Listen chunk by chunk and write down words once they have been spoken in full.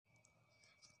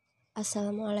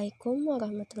Assalamualaikum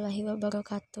warahmatullahi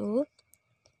wabarakatuh.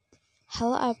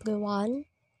 Hello everyone,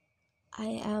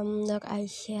 I am Nur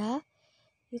Aisyah.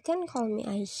 You can call me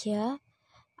Aisyah.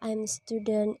 I'm a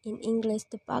student in English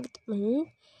department.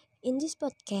 In this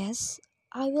podcast,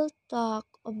 I will talk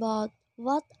about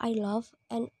what I love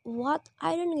and what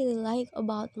I don't really like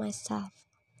about myself.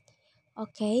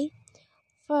 Okay,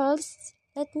 first,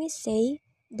 let me say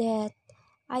that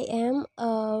I am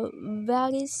a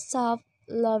very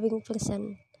self-loving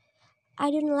person.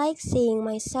 I don't like seeing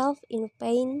myself in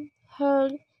pain,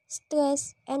 hurt,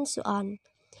 stress, and so on.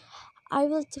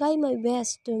 I will try my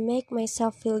best to make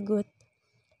myself feel good.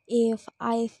 If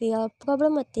I feel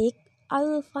problematic, I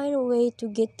will find a way to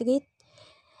get rid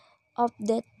of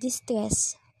that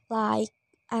distress. Like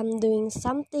I'm doing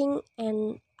something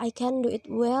and I can do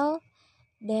it well,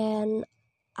 then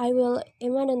I will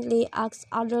immediately ask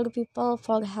other people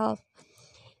for help.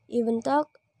 Even though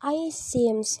I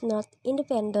seems not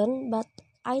independent, but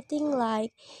I think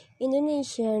like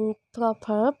Indonesian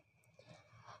proverb,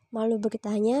 malu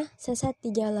bertanya, sesat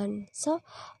di jalan. So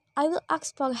I will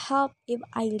ask for help if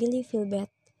I really feel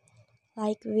bad.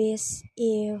 Like this,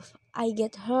 if I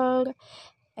get hurt,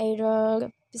 either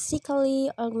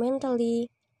physically or mentally,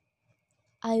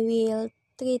 I will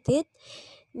treat it.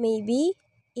 Maybe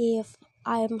if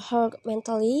I'm hurt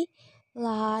mentally,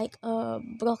 like a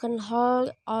broken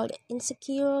heart or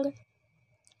insecure,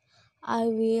 I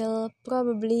will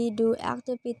probably do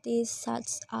activities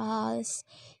such as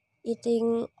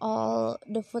eating all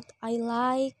the food I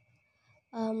like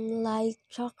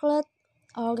chocolate,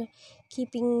 or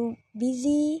keeping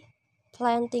busy,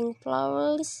 planting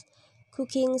flowers,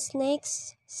 cooking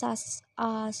snacks such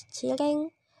as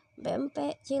cireng,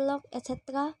 pempek, cilok,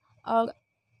 etc., or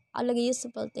other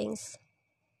useful things.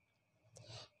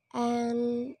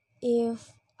 And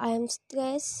if I am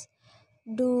stressed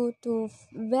due to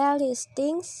various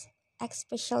things,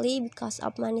 especially because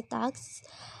of many tasks,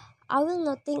 I will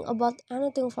not think about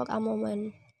anything for a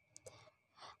moment.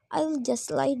 I will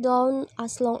just lie down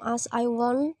as long as I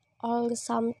want, or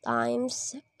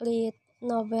sometimes read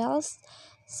novels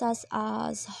such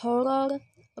as horror,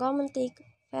 romantic,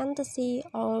 fantasy,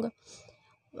 or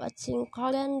watching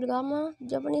Korean drama,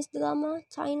 Japanese drama,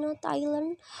 China,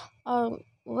 Thailand, or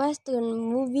Western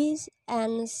movies,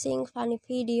 and seeing funny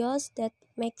videos that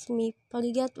makes me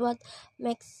forget what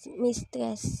makes me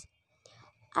stress.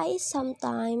 I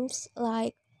sometimes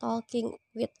like talking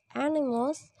with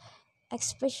animals,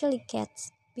 especially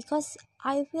cats, because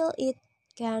I feel it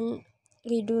can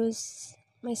reduce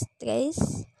my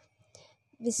stress.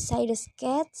 Besides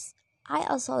cats, I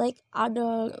also like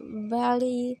other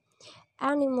very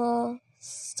animals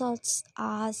such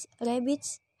as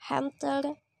rabbits,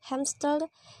 hamster,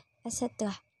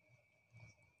 etc.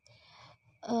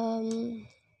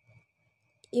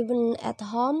 Even at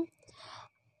home,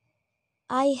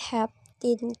 I have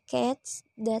 10 cats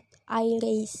that I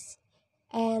raise,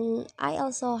 and I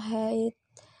also had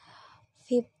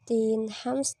 15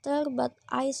 hamster, but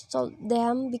I sold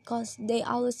them because they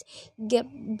always give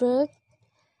birth.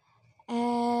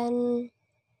 And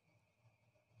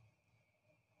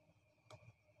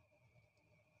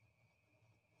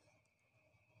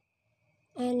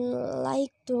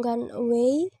like to run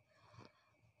away.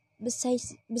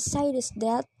 Besides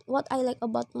that, what I like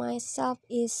about myself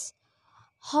is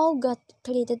how God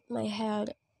created my hair,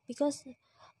 because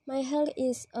my hair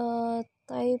is a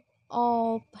type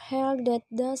of hair that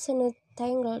doesn't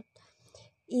tangle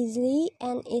easily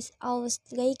and is always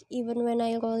straight even when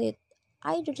I roll it.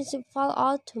 I don't fall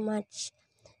out too much,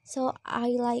 so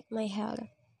I like my hair.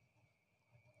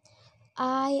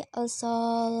 I also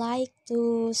like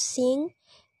to sing,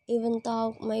 even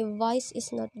though my voice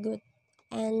is not good.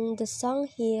 And the song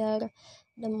here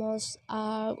the most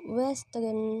are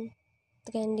Western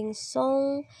trending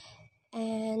song,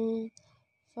 and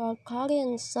for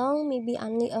Korean song maybe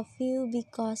only a few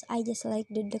because I just like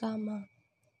the drama.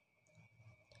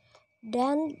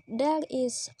 Then there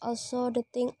is also the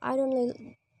thing I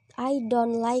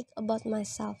don't like about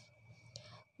myself,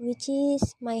 which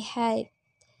is my height.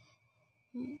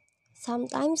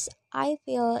 Sometimes I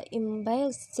feel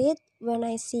embarrassed when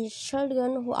I see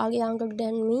children who are younger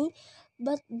than me,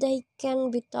 but they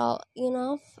can be tall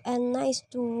enough and nice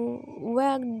to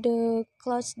wear the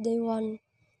clothes they want.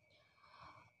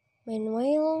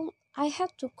 Meanwhile, I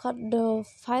have to cut the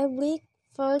fabric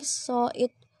first so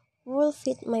it will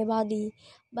fit my body,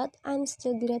 but I'm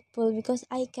still grateful because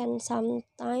I can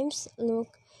sometimes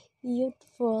look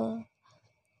youthful.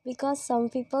 Because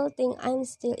some people think I'm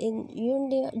still in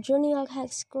junior high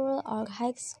school or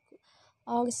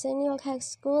senior high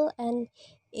school, and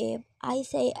If I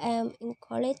say I am in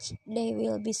college, they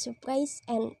will be surprised,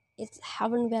 and it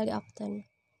happens very often.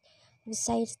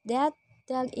 Besides that,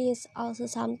 there is also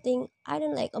something I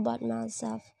don't like about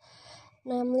myself.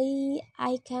 Namely,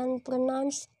 I can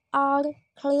pronounce R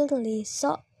clearly,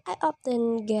 so I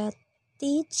often get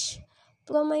teach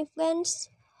from my friends.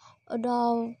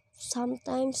 Although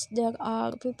sometimes there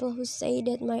are people who say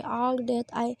that my R that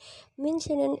I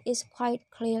mentioned is quite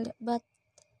clear, but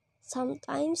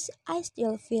sometimes I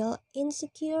still feel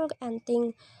insecure and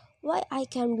think why I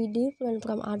can be different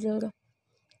from others.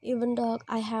 Even though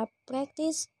I have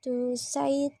practiced to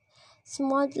say it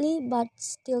smoothly but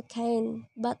still can.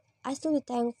 But I still be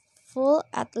thankful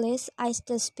at least I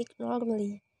still speak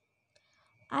normally.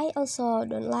 I also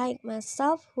don't like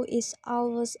myself who is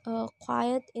always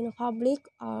quiet in public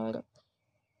or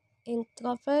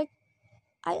introvert.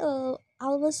 I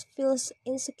always feels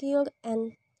insecure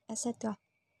and etc.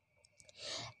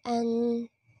 And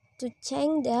to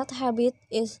change that habit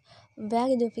is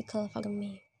very difficult for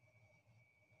me.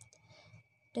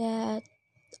 That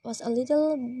was a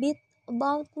little bit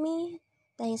about me.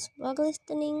 Thanks for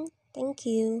listening. Thank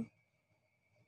you.